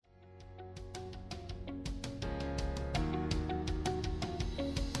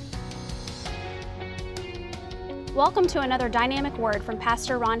Welcome to another dynamic word from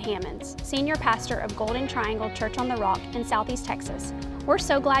Pastor Ron Hammonds, Senior Pastor of Golden Triangle Church on the Rock in Southeast Texas. We're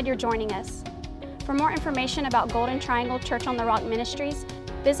so glad you're joining us. For more information about Golden Triangle Church on the Rock Ministries,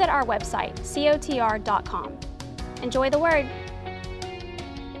 visit our website, GTCOTR.com. Enjoy the word.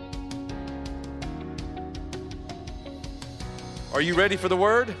 Are you ready for the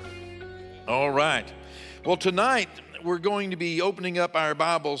word? All right. Well, tonight we're going to be opening up our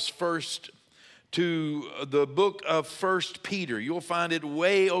Bibles first to the book of 1 Peter. You'll find it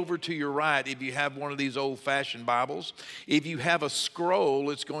way over to your right if you have one of these old-fashioned Bibles. If you have a scroll,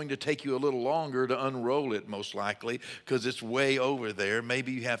 it's going to take you a little longer to unroll it, most likely, because it's way over there.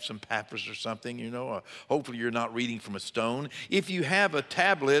 Maybe you have some papyrus or something, hopefully you're not reading from a stone. If you have a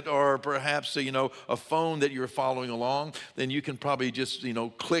tablet or perhaps, a phone that you're following along, then you can probably just,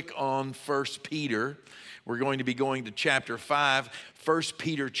 click on 1 Peter. We're going to be going to chapter 5, 1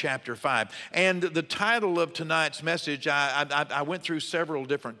 Peter chapter 5. And the title of tonight's message, I went through several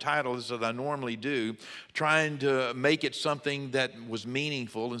different titles that I normally do, trying to make it something that was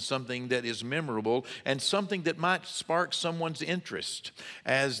meaningful and something that is memorable and something that might spark someone's interest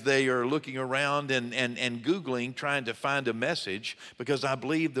as they are looking around and Googling, trying to find a message, because I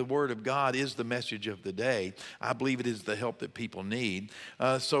believe the Word of God is the message of the day. I believe it is the help that people need.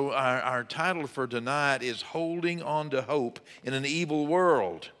 So our title for tonight is Holding On to Hope in an Evil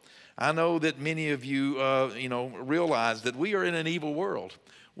World. I know that many of you, realize that we are in an evil world.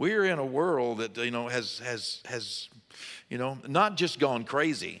 We are in a world that, has not just gone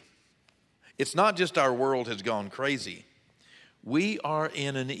crazy. It's not just our world has gone crazy. We are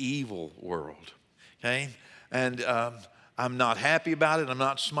in an evil world, okay? And I'm not happy about it. I'm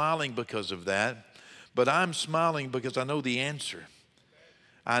not smiling because of that. But I'm smiling because I know the answer.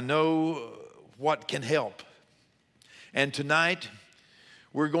 I know what can help. And tonight,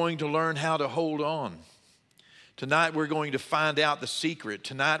 we're going to learn how to hold on. Tonight, we're going to find out the secret.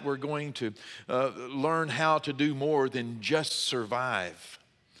 Tonight, we're going to learn how to do more than just survive.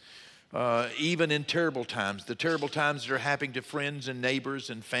 Even in terrible times, the terrible times that are happening to friends and neighbors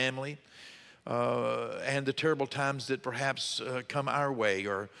and family, and the terrible times that perhaps come our way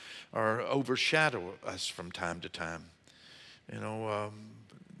or overshadow us from time to time.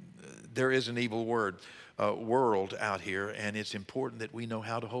 There is an evil world out here, and it's important that we know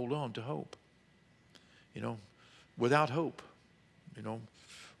how to hold on to hope. Without hope,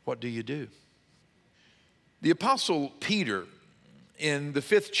 what do you do? The Apostle Peter, in the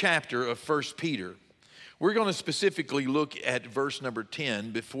 5th chapter of 1 Peter, we're going to specifically look at verse number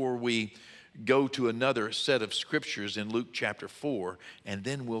 10 before we go to another set of scriptures in Luke chapter 4, and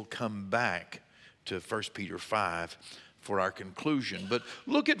then we'll come back to 1 Peter 5 for our conclusion. But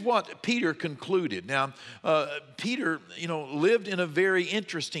look at what Peter concluded. Now, Peter, lived in a very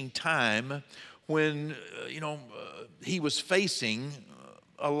interesting time when, he was facing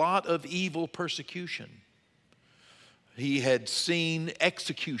a lot of evil persecution. He had seen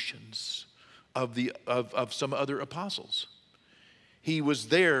executions of some other apostles. He was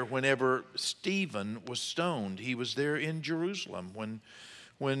there whenever Stephen was stoned. He was there in Jerusalem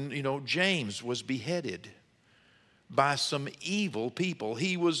when James was beheaded by some evil people.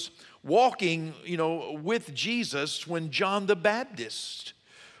 He was walking, with Jesus when John the Baptist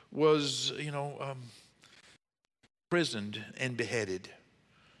was, imprisoned and beheaded.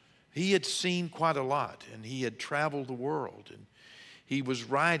 He had seen quite a lot, and he had traveled the world, and he was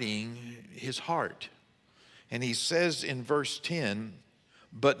writing his heart. And he says in verse 10,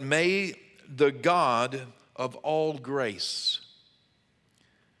 "But may the God of all grace,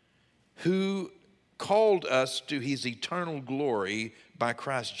 who called us to his eternal glory by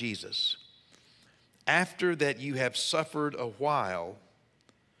Christ Jesus, after that you have suffered a while,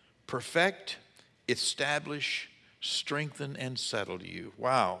 perfect, establish, strengthen, and settle you."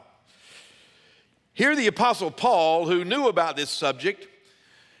 Wow. Here the Apostle Paul, who knew about this subject,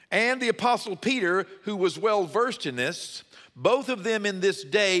 and the Apostle Peter, who was well versed in this, both of them in this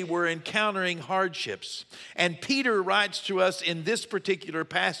day were encountering hardships. And Peter writes to us in this particular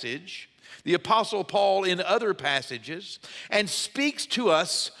passage, the Apostle Paul in other passages, and speaks to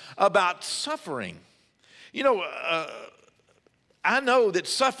us about suffering. I know that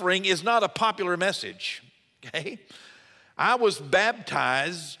suffering is not a popular message, okay? I was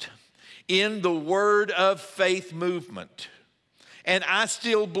baptized in the Word of Faith movement, and I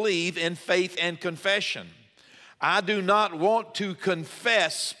still believe in faith and confession. I do not want to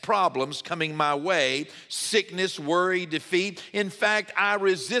confess problems coming my way, sickness, worry, defeat. In fact, I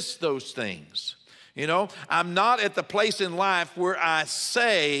resist those things. I'm not at the place in life where I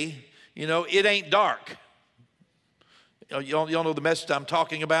say, it ain't dark. Y'all know the message I'm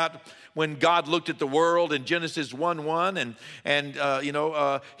talking about? when God looked at the world in Genesis 1:1 and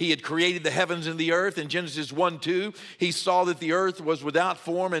he had created the heavens and the earth. In Genesis 1:2, he saw that the earth was without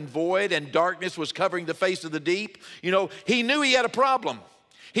form and void and darkness was covering the face of the deep. He knew he had a problem.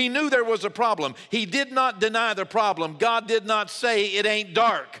 He knew there was a problem. He did not deny the problem. God did not say it ain't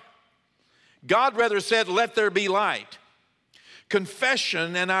dark. God rather said, let there be light.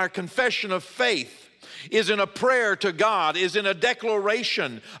 Confession and our confession of faith is in a prayer to God, is in a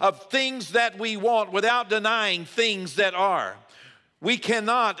declaration of things that we want without denying things that are. We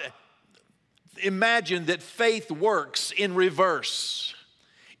cannot imagine that faith works in reverse.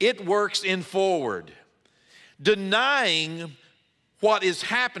 It works in forward. Denying what is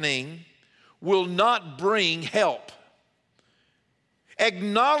happening will not bring help.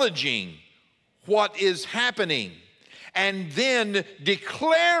 Acknowledging what is happening and then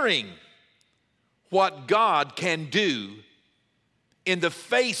declaring what God can do in the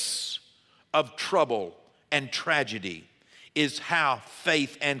face of trouble and tragedy is how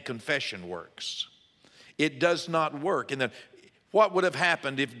faith and confession works. It does not work. What would have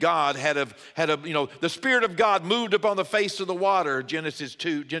happened if God had the Spirit of God moved upon the face of the water, Genesis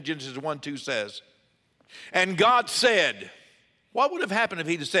 1:2 says. And God said, what would have happened if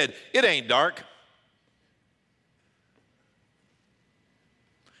he'd have said, it ain't dark?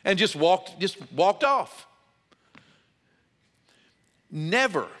 And just walked off.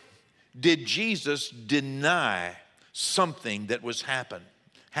 Never did Jesus deny something that was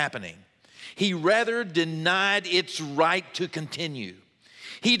happening. He rather denied its right to continue.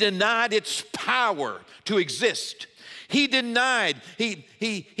 He denied its power to exist. He denied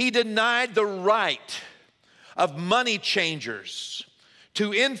the right of money changers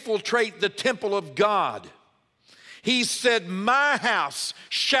to infiltrate the temple of God. He said, my house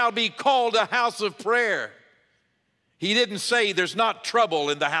shall be called a house of prayer. He didn't say there's not trouble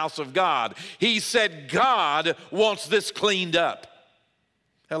in the house of God. He said God wants this cleaned up.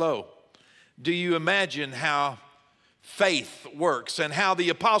 Hello. Do you imagine how faith works and how the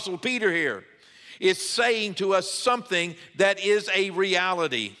Apostle Peter here is saying to us something that is a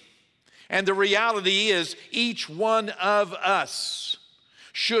reality? And the reality is each one of us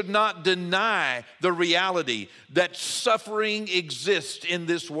should not deny the reality that suffering exists in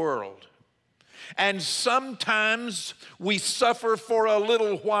this world. And sometimes we suffer for a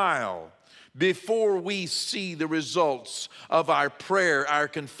little while before we see the results of our prayer, our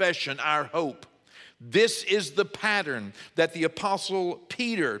confession, our hope. This is the pattern that the Apostle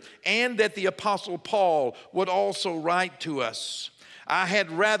Peter and that the Apostle Paul would also write to us. I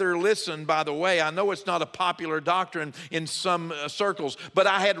had rather listen, by the way, I know it's not a popular doctrine in some circles, but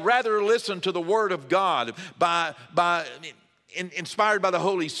I had rather listen to the Word of God inspired by the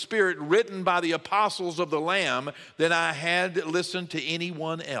Holy Spirit, written by the apostles of the Lamb, than I had listened to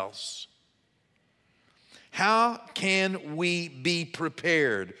anyone else. How can we be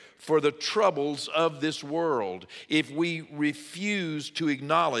prepared for the troubles of this world if we refuse to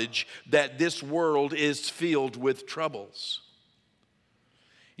acknowledge that this world is filled with troubles?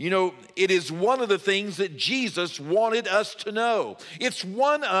 It is one of the things that Jesus wanted us to know. It's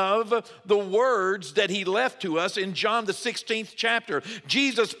one of the words that he left to us in John the 16th chapter.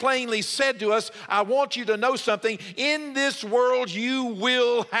 Jesus plainly said to us, I want you to know something. In this world you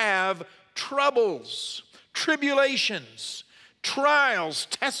will have troubles, tribulations, trials,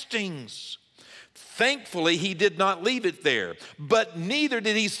 testings. Thankfully, he did not leave it there, but neither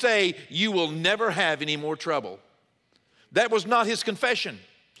did he say, you will never have any more trouble. That was not his confession.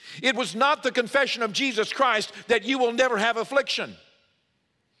 It was not the confession of Jesus Christ that you will never have affliction.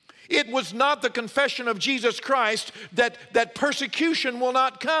 It was not the confession of Jesus Christ that persecution will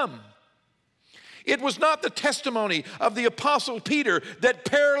not come. It was not the testimony of the Apostle Peter that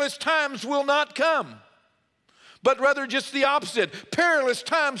perilous times will not come, but rather just the opposite. Perilous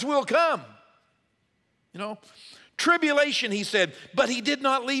times will come. Tribulation, he said, but he did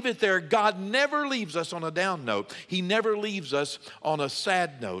not leave it there. God never leaves us on a down note. He never leaves us on a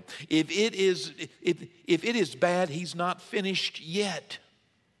sad note. If it is bad, he's not finished yet.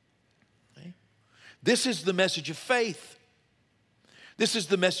 Okay? This is the message of faith. This is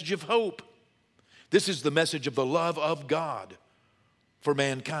the message of hope. This is the message of the love of God for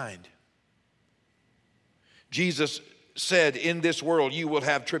mankind. Jesus said, in this world you will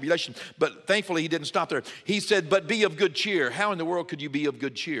have tribulation. But thankfully he didn't stop there. He said, but be of good cheer. How in the world could you be of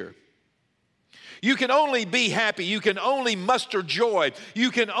good cheer? You can only be happy. You can only muster joy.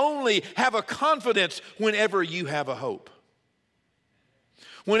 You can only have a confidence whenever you have a hope.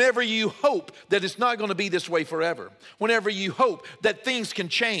 whenever you hope that it's not going to be this way forever, whenever you hope that things can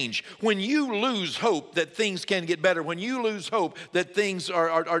change, when you lose hope that things can get better, when you lose hope that things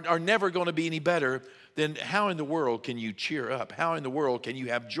are never going to be any better, then how in the world can you cheer up? How in the world can you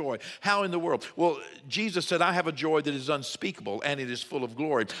have joy? How in the world? Well, Jesus said, I have a joy that is unspeakable and it is full of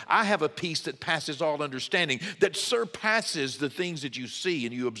glory. I have a peace that passes all understanding, that surpasses the things that you see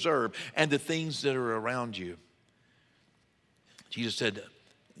and you observe and the things that are around you. Jesus said,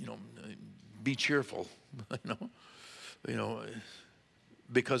 be cheerful,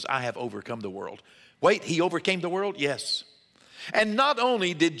 because I have overcome the world. Wait, he overcame the world? Yes. And not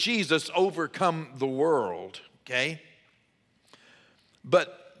only did Jesus overcome the world, okay,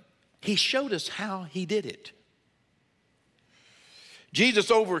 but he showed us how he did it. Jesus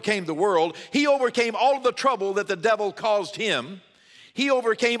overcame the world. He overcame all of the trouble that the devil caused him. He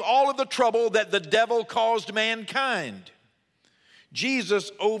overcame all of the trouble that the devil caused mankind.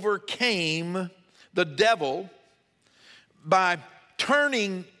 Jesus overcame the devil by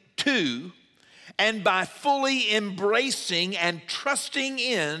turning to and by fully embracing and trusting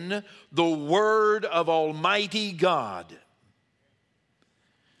in the Word of Almighty God.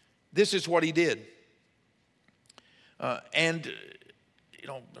 This is what he did.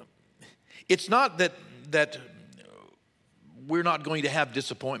 It's not that we're not going to have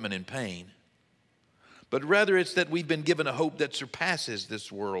disappointment and pain, but rather it's that we've been given a hope that surpasses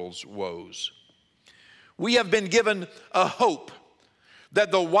this world's woes. We have been given a hope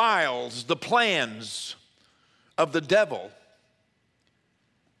that the wiles, the plans of the devil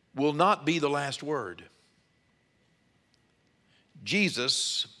will not be the last word.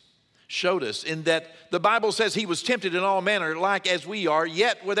 Jesus showed us in that the Bible says he was tempted in all manner like as we are,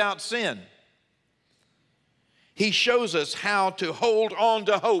 yet without sin. He shows us how to hold on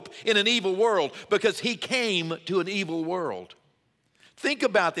to hope in an evil world because he came to an evil world. Think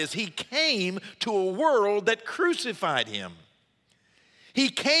about this. He came to a world that crucified him. He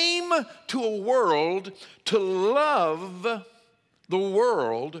came to a world to love the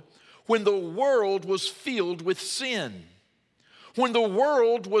world when the world was filled with sin, when the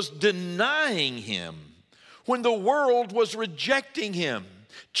world was denying him, when the world was rejecting him,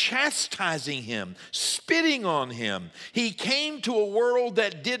 chastising him, spitting on him. He came to a world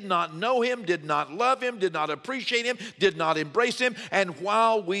that did not know him, did not love him, did not appreciate him, did not embrace him. And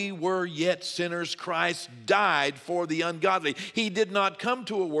while we were yet sinners, Christ died for the ungodly. He did not come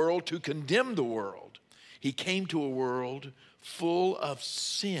to a world to condemn the world. He came to a world full of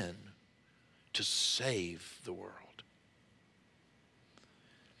sin to save the world.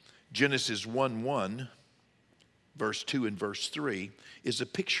 Genesis 1:1, verse 2 and verse 3 is a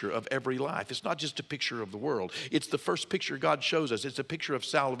picture of every life. It's not just a picture of the world. It's the first picture God shows us. It's a picture of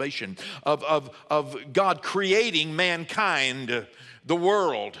salvation, of God creating mankind, the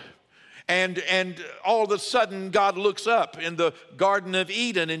world. And all of a sudden, God looks up in the Garden of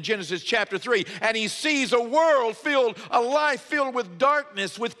Eden in Genesis chapter 3, and he sees a life filled with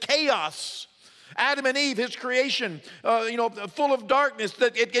darkness, with chaos. Adam and Eve, his creation, full of darkness,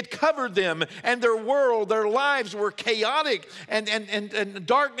 that it covered them, and their world, their lives were chaotic, and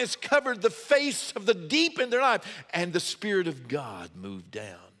darkness covered the face of the deep in their life, and the Spirit of God moved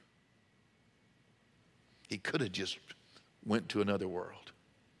down. He could have just went to another world,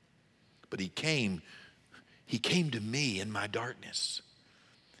 but he came to me in my darkness.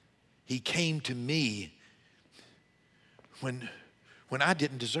 He came to me when I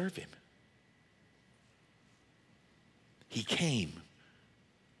didn't deserve him. He came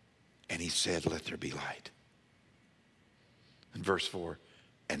and he said, let there be light. In verse 4,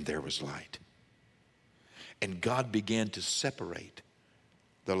 and there was light. And God began to separate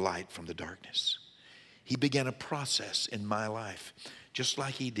the light from the darkness. He began a process in my life, just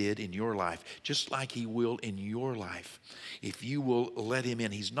like he did in your life, just like he will in your life. If you will let him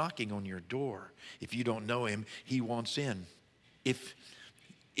in, he's knocking on your door. If you don't know him, he wants in. If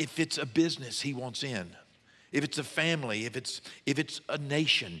it's a business, he wants in. If it's a family, if it's a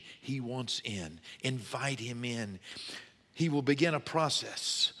nation, he wants in. Invite him in. He will begin a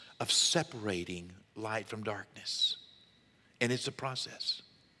process of separating light from darkness. And it's a process.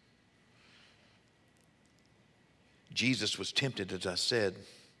 Jesus was tempted, as I said.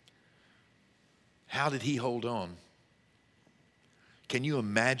 How did he hold on? Can you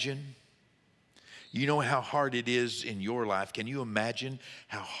imagine? You know how hard it is in your life. Can you imagine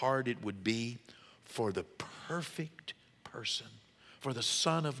how hard it would be for the perfect person, for the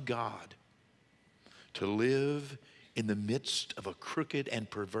Son of God, to live in the midst of a crooked and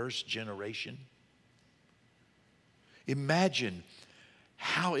perverse generation? Imagine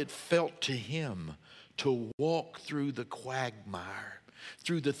how it felt to him to walk through the quagmire,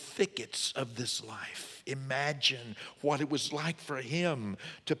 through the thickets of this life. Imagine what it was like for him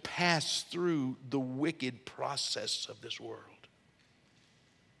to pass through the wicked process of this world.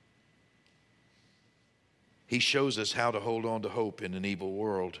 He shows us how to hold on to hope in an evil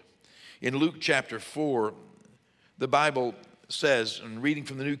world. In Luke chapter 4, the Bible says, and reading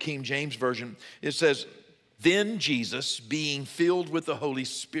from the New King James Version, it says, "Then Jesus, being filled with the Holy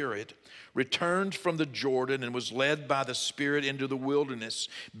Spirit, returned from the Jordan and was led by the Spirit into the wilderness,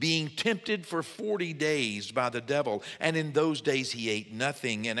 being tempted for 40 days by the devil. And in those days he ate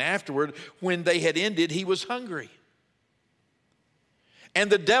nothing. And afterward, when they had ended, he was hungry. And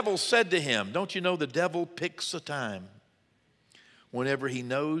the devil said to him," don't you know the devil picks a time whenever he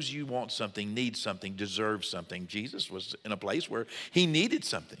knows you want something, need something, deserve something. Jesus was in a place where he needed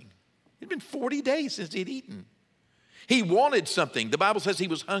something. It had been 40 days since he'd eaten. He wanted something. The Bible says he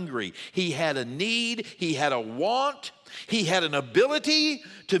was hungry. He had a need. He had a want. He had an ability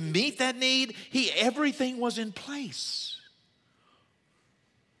to meet that need. Everything was in place.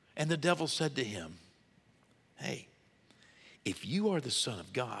 And the devil said to him, "Hey, if you are the Son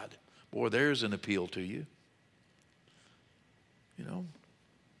of God," boy, there's an appeal to you. You know,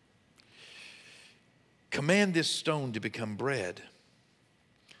 "command this stone to become bread."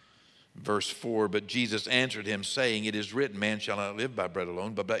 Verse 4, "But Jesus answered him, saying, It is written, man shall not live by bread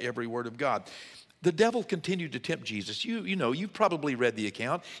alone, but by every word of God." The devil continued to tempt Jesus. You know, you've probably read the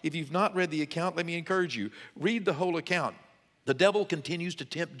account. If you've not read the account, let me encourage you. Read the whole account. The devil continues to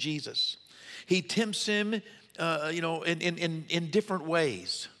tempt Jesus. He tempts him, in different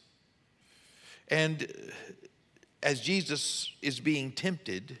ways. And as Jesus is being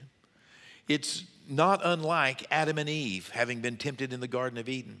tempted, it's not unlike Adam and Eve having been tempted in the Garden of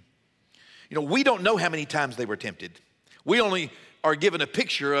Eden. You know, we don't know how many times they were tempted. We only are given a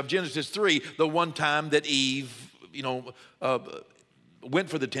picture of Genesis 3, the one time that Eve, went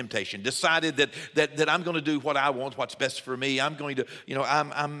for the temptation, decided that I'm going to do what I want, what's best for me. I'm going to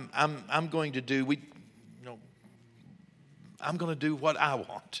do what I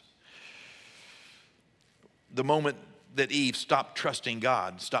want. The moment that Eve stopped trusting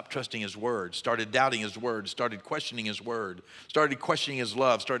God, stopped trusting his word, started doubting his word, started questioning his word, started questioning his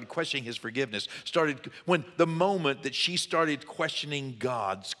love, started questioning his forgiveness, when the moment that she started questioning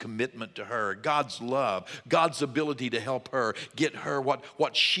God's commitment to her, God's love, God's ability to help her, get her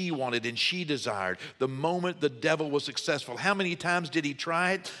what she wanted and she desired, the moment the devil was successful. How many times did he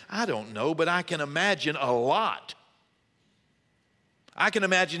try it? I don't know, but I can imagine a lot. I can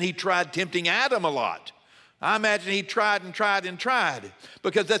imagine he tried tempting Adam a lot. I imagine he tried and tried and tried,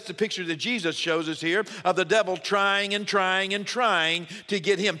 because that's the picture that Jesus shows us here of the devil trying and trying and trying to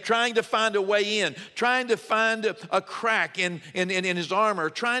get him, trying to find a way in, trying to find a crack in his armor,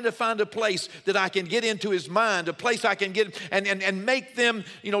 trying to find a place that I can get into his mind, a place I can get and make them,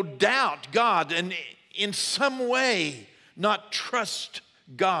 doubt God and in some way not trust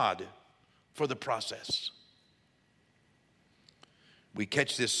God for the process. We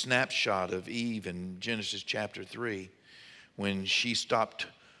catch this snapshot of Eve in Genesis chapter 3 when she stopped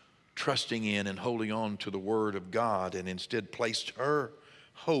trusting in and holding on to the Word of God and instead placed her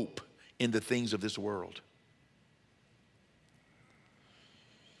hope in the things of this world.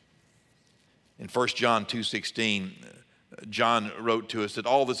 In 1 John 2:16, John wrote to us that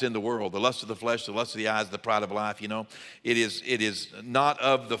all that's in the world, the lust of the flesh, the lust of the eyes, the pride of life, it is not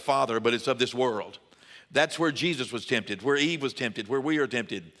of the Father, but it's of this world. That's where Jesus was tempted, where Eve was tempted, where we are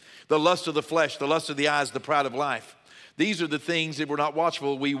tempted. The lust of the flesh, the lust of the eyes, the pride of life. These are the things that we're not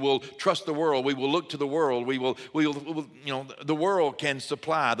watchful. We will trust the world. We will look to the world. The world can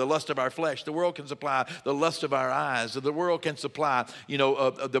supply the lust of our flesh. The world can supply the lust of our eyes. The world can supply,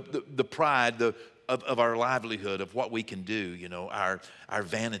 the pride of our livelihood, of what we can do, our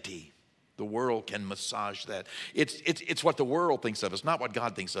vanity. The world can massage that. It's what the world thinks of us, not what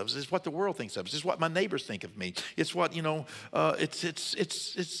God thinks of us. It's what the world thinks of us. It's what my neighbors think of me. It's what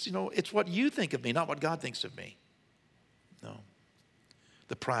it's what you think of me, not what God thinks of me. No,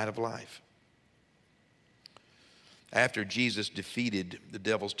 the pride of life. After Jesus defeated the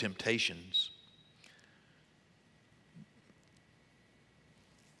devil's temptations,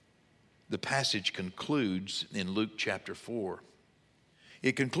 the passage concludes in Luke chapter 4.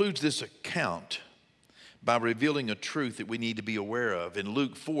 It concludes this account by revealing a truth that we need to be aware of. In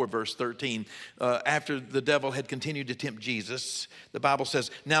Luke 4, verse 13, after the devil had continued to tempt Jesus, the Bible says,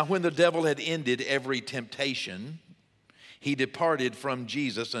 "Now when the devil had ended every temptation, he departed from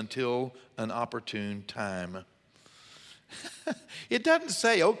Jesus until an opportune time." It doesn't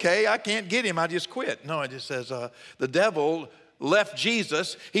say, okay, I can't get him, I just quit. No, it just says the devil left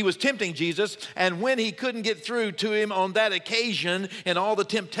Jesus. He was tempting Jesus, and when he couldn't get through to him on that occasion and all the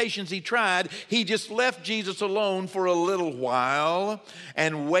temptations he tried, he just left Jesus alone for a little while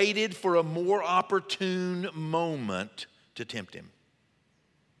and waited for a more opportune moment to tempt him.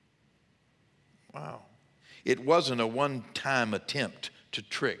 Wow. It wasn't a one-time attempt to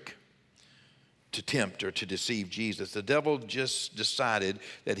trick, to tempt, or to deceive Jesus. The devil just decided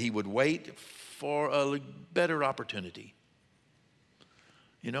that he would wait for a better opportunity.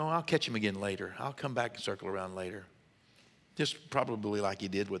 You know, I'll catch him again later. I'll come back and circle around later. Just probably like he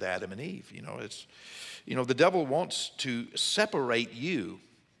did with Adam and Eve. The devil wants to separate you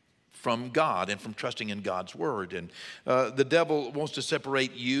from God and from trusting in God's word. And the devil wants to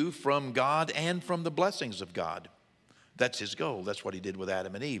separate you from God and from the blessings of God. That's his goal. That's what he did with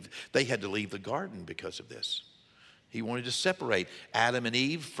Adam and Eve. They had to leave the garden because of this. He wanted to separate Adam and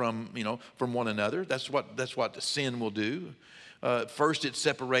Eve from one another. That's what sin will do. First, it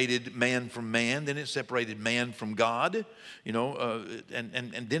separated man from man. Then it separated man from God.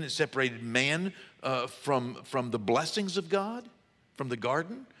 And then it separated man from the blessings of God, from the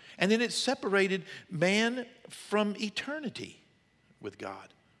garden. And then it separated man from eternity with God.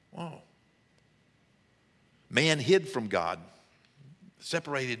 Whoa. Man hid from God,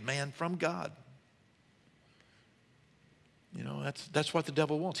 separated man from God. That's what the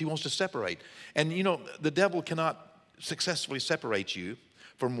devil wants. He wants to separate. And the devil cannot successfully separate you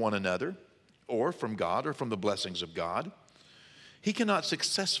from one another or from God or from the blessings of God. He cannot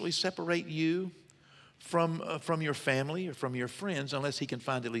successfully separate you from your family or from your friends unless he can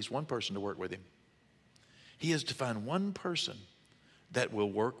find at least one person to work with him. He has to find one person that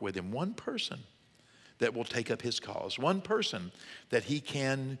will work with him, one person that will take up his cause, one person that he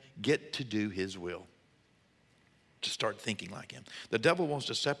can get to do his will, to start thinking like him. The devil wants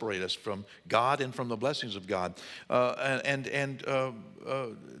to separate us from God and from the blessings of God.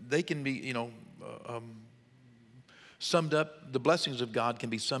 They can be, summed up, the blessings of God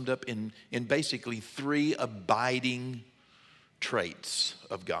can be summed up in basically three abiding traits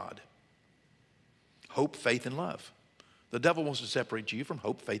of God: hope, faith, and love. The devil wants to separate you from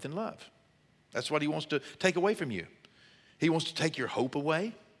hope, faith, and love. That's what he wants to take away from you. He wants to take your hope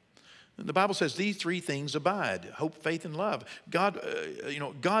away. The Bible says these three things abide: hope, faith, and love.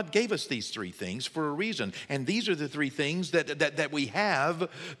 God gave us these three things for a reason, and these are the three things that we have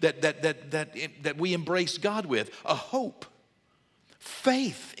that we embrace God with: a hope,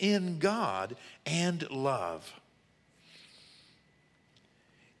 faith in God, and love.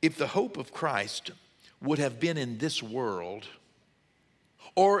 If the hope of Christ would have been in this world,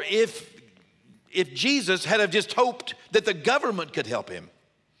 or if Jesus had have just hoped that the government could help him,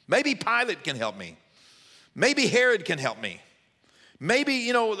 maybe Pilate can help me. Maybe Herod can help me.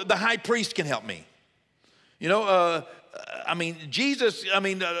 Maybe, the high priest can help me. Jesus,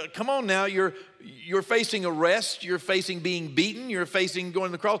 come on now. You're facing arrest. You're facing being beaten. You're facing going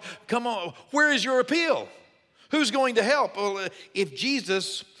to the cross. Come on. Where is your appeal? Who's going to help? Well, if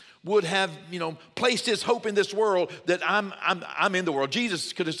Jesus would have, placed his hope in this world, that I'm in the world.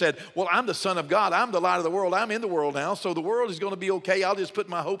 Jesus could have said, well, I'm the Son of God. I'm the light of the world. I'm in the world now, so the world is going to be okay. I'll just put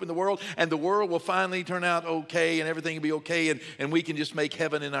my hope in the world, and the world will finally turn out okay, and everything will be okay, and we can just make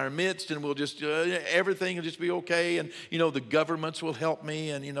heaven in our midst, and we'll just, everything will just be okay, and, the governments will help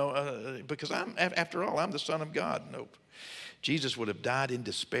me, and, because after all, I'm the Son of God. Nope. Jesus would have died in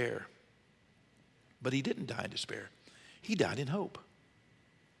despair, but he didn't die in despair. He died in hope.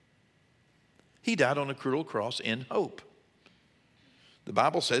 He died on a cruel cross in hope. The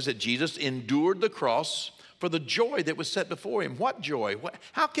Bible says that Jesus endured the cross for the joy that was set before him. What joy?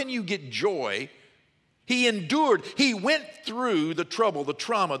 How can you get joy? He endured. He went through the trouble, the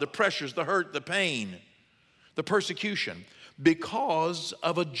trauma, the pressures, the hurt, the pain, the persecution because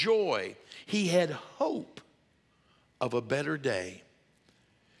of a joy. He had hope of a better day.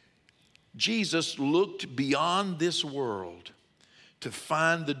 Jesus looked beyond this world to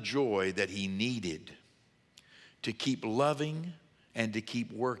find the joy that he needed to keep loving and to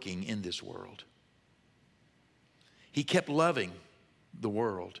keep working in this world. He kept loving the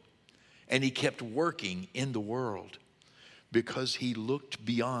world, and he kept working in the world because he looked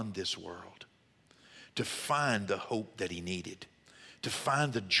beyond this world to find the hope that he needed, to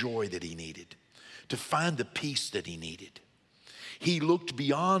find the joy that he needed, to find the peace that he needed. He looked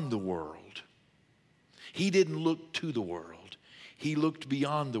beyond the world. He didn't look to the world. He looked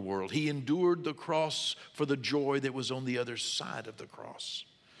beyond the world. He endured the cross for the joy that was on the other side of the cross.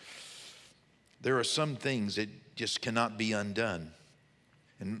 There are some things that just cannot be undone.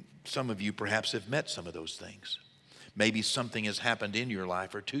 And some of you perhaps have met some of those things. Maybe something has happened in your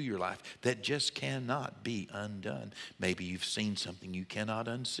life or to your life that just cannot be undone. Maybe you've seen something you cannot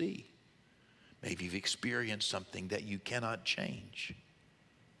unsee. Maybe you've experienced something that you cannot change.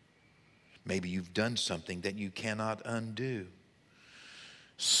 Maybe you've done something that you cannot undo.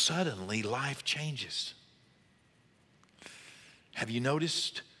 Suddenly, life changes. Have you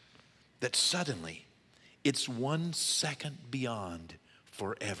noticed that suddenly it's 1 second beyond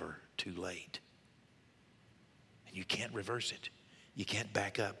forever too late? And you can't reverse it. You can't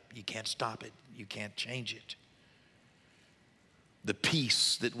back up. You can't stop it. You can't change it. The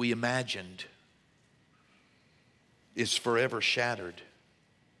peace that we imagined is forever shattered.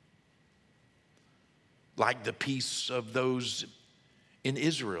 Like the peace of those in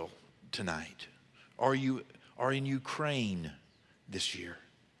Israel tonight, or in Ukraine this year.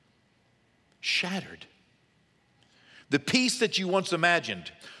 Shattered. The peace that you once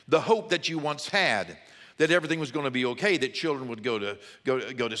imagined, the hope that you once had, that everything was going to be okay, that children would go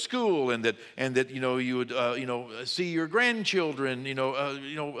to school, and that you would see your grandchildren,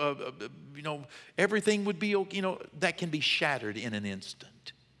 everything would be okay, that can be shattered in an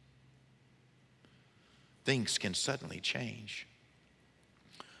instant. Things can suddenly change.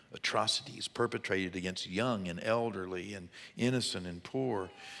 Atrocities perpetrated against young and elderly and innocent and poor.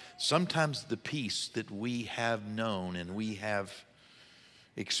 Sometimes the peace that we have known and we have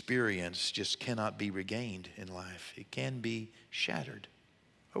experienced just cannot be regained in life. It can be shattered.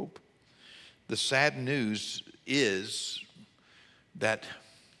 Hope. The sad news is that,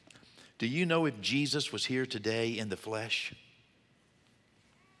 do you know if Jesus was here today in the flesh,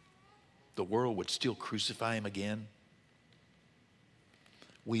 the world would still crucify him again?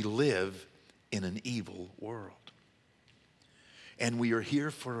 We live in an evil world. And we are here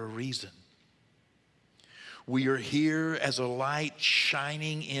for a reason. We are here as a light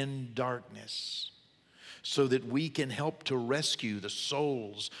shining in darkness so that we can help to rescue the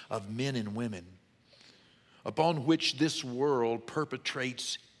souls of men and women upon which this world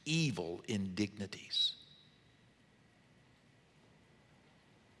perpetrates evil indignities.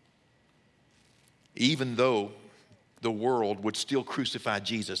 Even though the world would still crucify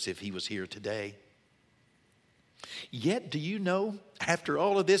Jesus if he was here today, yet, do you know, after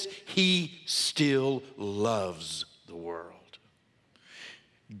all of this, he still loves the world.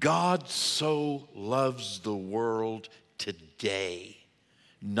 God so loves the world today,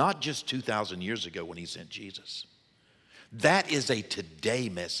 not just 2,000 years ago when he sent Jesus. That is a today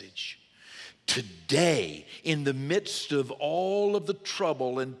message. Today, in the midst of all of the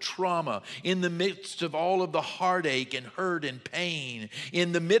trouble and trauma, in the midst of all of the heartache and hurt and pain,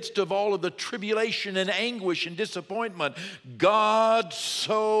 in the midst of all of the tribulation and anguish and disappointment, God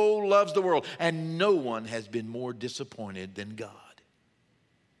so loves the world. And no one has been more disappointed than God.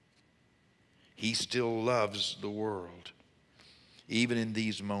 He still loves the world. Even in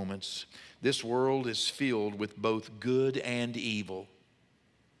these moments, this world is filled with both good and evil.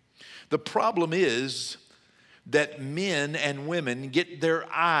 The problem is that men and women get their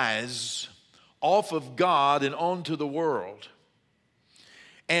eyes off of God and onto the world.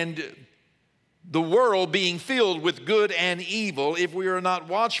 And the world being filled with good and evil, if we are not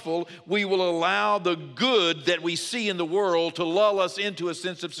watchful, we will allow the good that we see in the world to lull us into a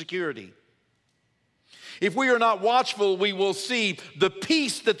sense of security. If we are not watchful, we will see the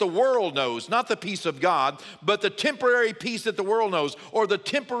peace that the world knows, not the peace of God, but the temporary peace that the world knows, or the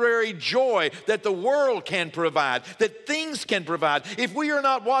temporary joy that the world can provide, that things can provide. If we are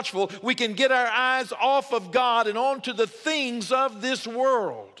not watchful, we can get our eyes off of God and onto the things of this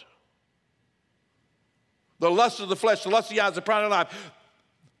world. The lust of the flesh, the lust of the eyes, the pride of life,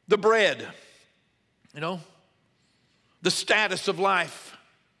 the bread, the status of life.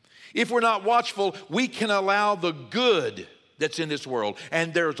 If we're not watchful, we can allow the good that's in this world.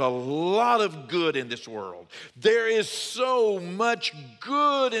 And there's a lot of good in this world. There is so much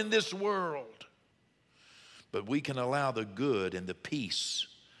good in this world. But we can allow the good and the peace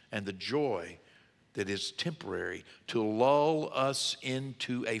and the joy that is temporary to lull us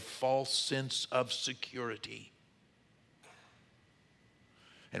into a false sense of security.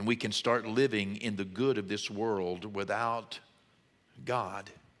 And we can start living in the good of this world without God.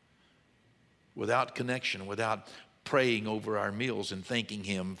 Without connection, without praying over our meals and thanking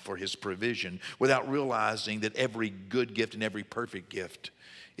him for his provision, without realizing that every good gift and every perfect gift,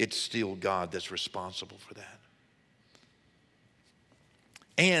 it's still God that's responsible for that.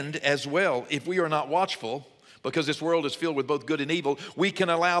 And as well, if we are not watchful, because this world is filled with both good and evil, we can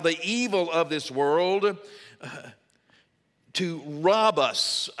allow the evil of this world to rob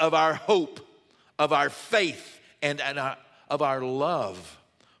us of our hope, of our faith, and of our love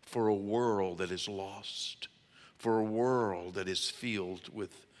for a world that is lost, for a world that is filled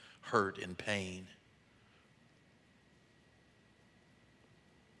with hurt and pain.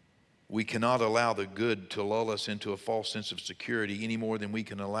 We cannot allow the good to lull us into a false sense of security any more than we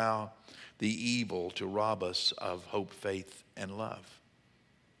can allow the evil to rob us of hope, faith, and love.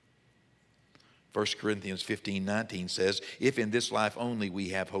 1 Corinthians 15:19 says, if in this life only we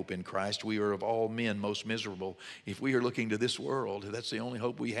have hope in Christ, we are of all men most miserable. If we are looking to this world, that's the only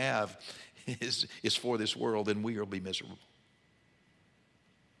hope we have is for this world, then we will be miserable.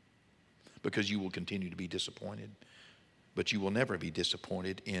 Because you will continue to be disappointed. But you will never be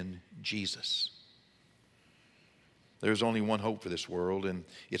disappointed in Jesus. There's only one hope for this world, and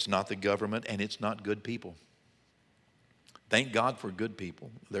it's not the government, and it's not good people. Thank God for good people.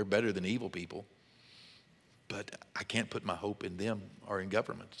 They're better than evil people. But I can't put my hope in them or in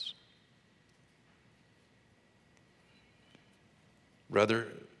governments. Rather,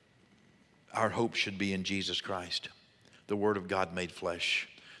 our hope should be in Jesus Christ, the Word of God made flesh.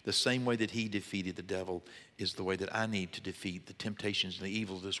 The same way that He defeated the devil is the way that I need to defeat the temptations and the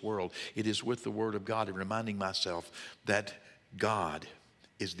evils of this world. It is with the Word of God and reminding myself that God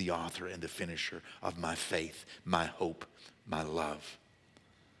is the author and the finisher of my faith, my hope, my love.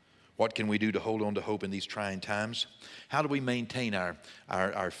 What can we do to hold on to hope in these trying times? How do we maintain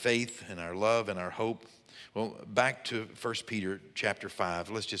our faith and our love and our hope? Well, back to 1 Peter chapter 5.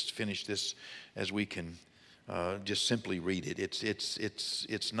 Let's just finish this as we can just simply read it.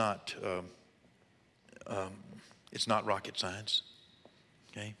 It's not rocket science.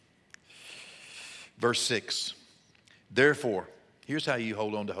 Okay. Verse 6. Therefore, here's how you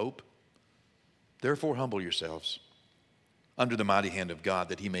hold on to hope. Therefore, humble yourselves under the mighty hand of God,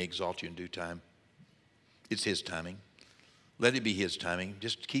 that He may exalt you in due time. It's His timing. Let it be His timing.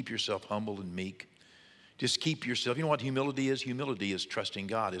 Just keep yourself humble and meek. Just keep yourself. You know what humility is? Humility is trusting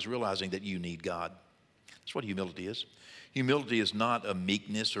God, is realizing that you need God. That's what humility is. Humility is not a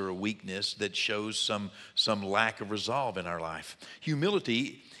meekness or a weakness that shows some lack of resolve in our life.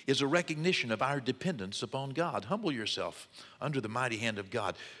 Humility is a recognition of our dependence upon God. Humble yourself under the mighty hand of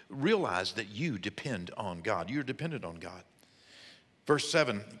God. Realize that you depend on God. You're dependent on God. Verse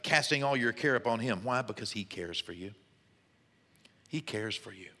 7, casting all your care upon Him. Why? Because He cares for you. He cares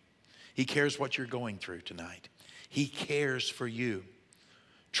for you. He cares what you're going through tonight. He cares for you.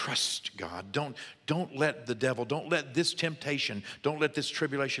 Trust God. Don't let the devil, don't let this temptation, don't let this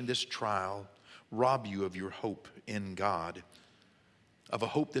tribulation, this trial rob you of your hope in God, of a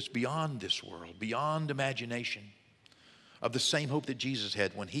hope that's beyond this world, beyond imagination, of the same hope that Jesus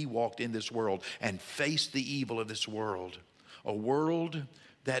had when He walked in this world and faced the evil of this world, a world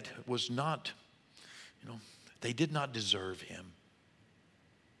that was not, they did not deserve Him.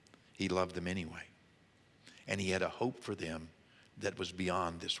 He loved them anyway, and He had a hope for them that was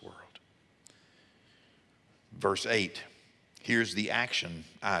beyond this world. Verse 8, here's the action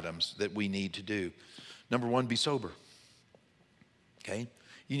items that we need to do. Number 1, be sober. Okay?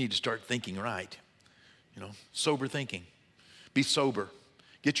 You need to start thinking right. Sober thinking. Be sober.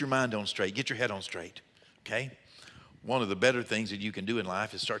 Get your mind on straight. Get your head on straight. Okay? One of the better things that you can do in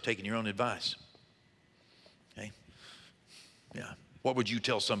life is start taking your own advice. Okay? Yeah. What would you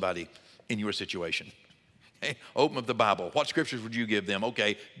tell somebody in your situation? Okay, open up the Bible. What scriptures would you give them?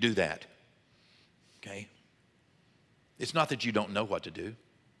 Okay, do that. Okay? It's not that you don't know what to do.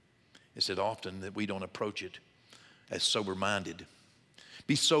 It's that often that we don't approach it as sober-minded.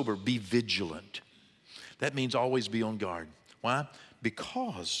 Be sober, be vigilant. That means always be on guard. Why?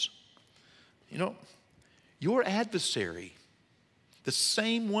 Because, your adversary, the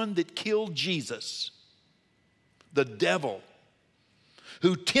same one that killed Jesus, the devil,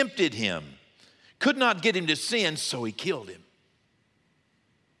 who tempted Him, could not get Him to sin, so he killed Him.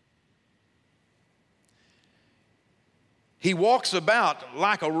 He walks about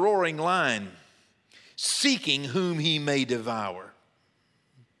like a roaring lion, seeking whom he may devour.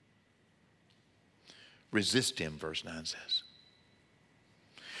 Resist him, verse 9 says.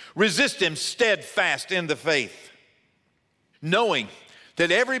 Resist him steadfast in the faith, knowing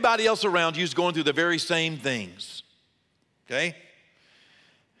that everybody else around you is going through the very same things. Okay?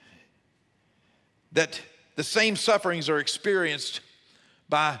 That the same sufferings are experienced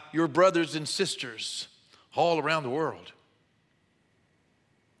by your brothers and sisters all around the world.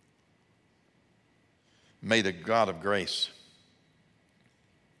 May the God of grace,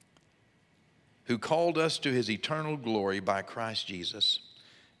 who called us to His eternal glory by Christ Jesus,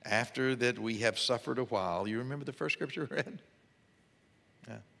 after that we have suffered a while. You remember the first scripture we read?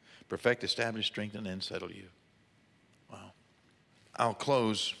 Yeah. Perfect, establish, strengthen, and settle you. Wow. I'll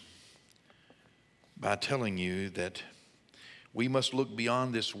close by telling you that we must look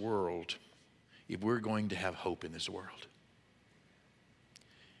beyond this world if we're going to have hope in this world.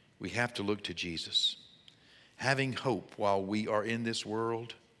 We have to look to Jesus. Having hope while we are in this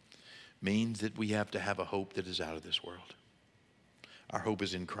world means that we have to have a hope that is out of this world. Our hope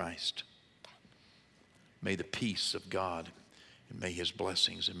is in Christ. May the peace of God and may His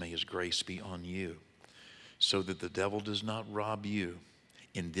blessings and may His grace be on you, so that the devil does not rob you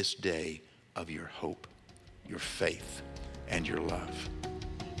in this day of your hope, your faith, and your love.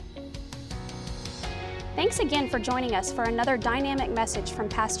 Thanks again for joining us for another dynamic message from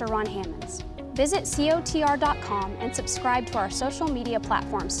Pastor Ron Hammonds. Visit COTR.com and subscribe to our social media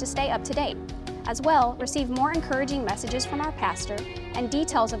platforms to stay up to date. As well, receive more encouraging messages from our pastor and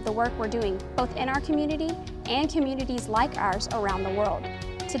details of the work we're doing both in our community and communities like ours around the world.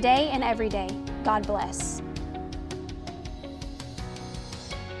 Today and every day, God bless.